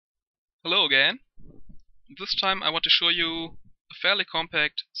Hello again. This time I want to show you a fairly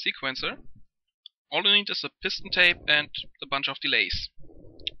compact sequencer. All you need is a piston tape and a bunch of delays.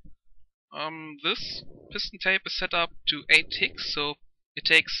 This piston tape is set up to 8 ticks, so it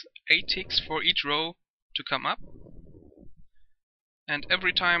takes 8 ticks for each row to come up. And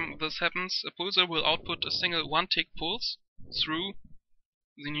every time this happens, a pulser will output a single 1-tick pulse through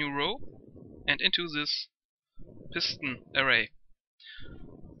the new row and into this piston array.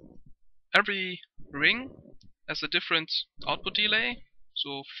 Every ring has a different output delay,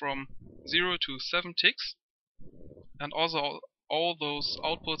 so from 0 to 7 ticks, and also all those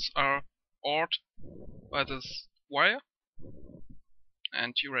outputs are ORed by this wire,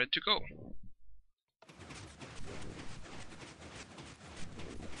 and you're ready to go.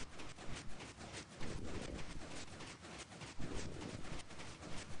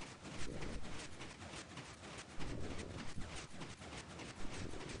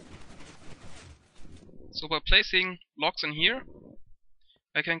 So by placing locks in here,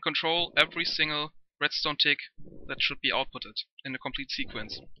 I can control every single redstone tick that should be outputted in a complete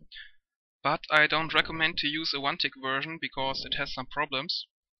sequence. But I don't recommend to use a 1-tick version because it has some problems.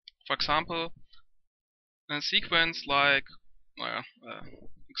 For example, in a sequence like,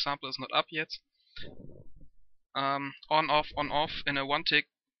 example is not up yet, on off in a 1-tick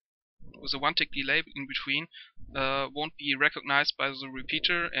with a 1-tick delay in between won't be recognized by the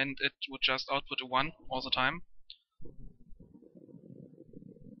repeater, and it would just output a 1 all the time.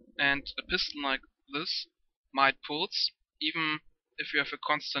 And a piston like this might pulse even if you have a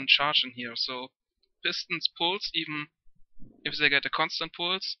constant charge in here. So pistons pulse even if they get a constant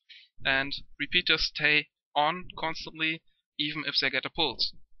pulse, and repeaters stay on constantly even if they get a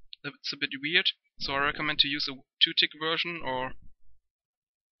pulse. It's a bit weird, so I recommend to use a 2-tick version or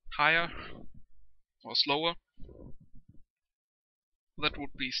higher or slower. That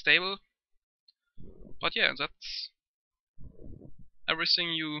would be stable. But yeah, that's everything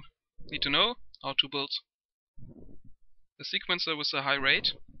you need to know how to build a sequencer with a high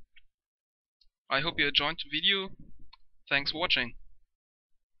rate. I hope you enjoyed the video. Thanks for watching.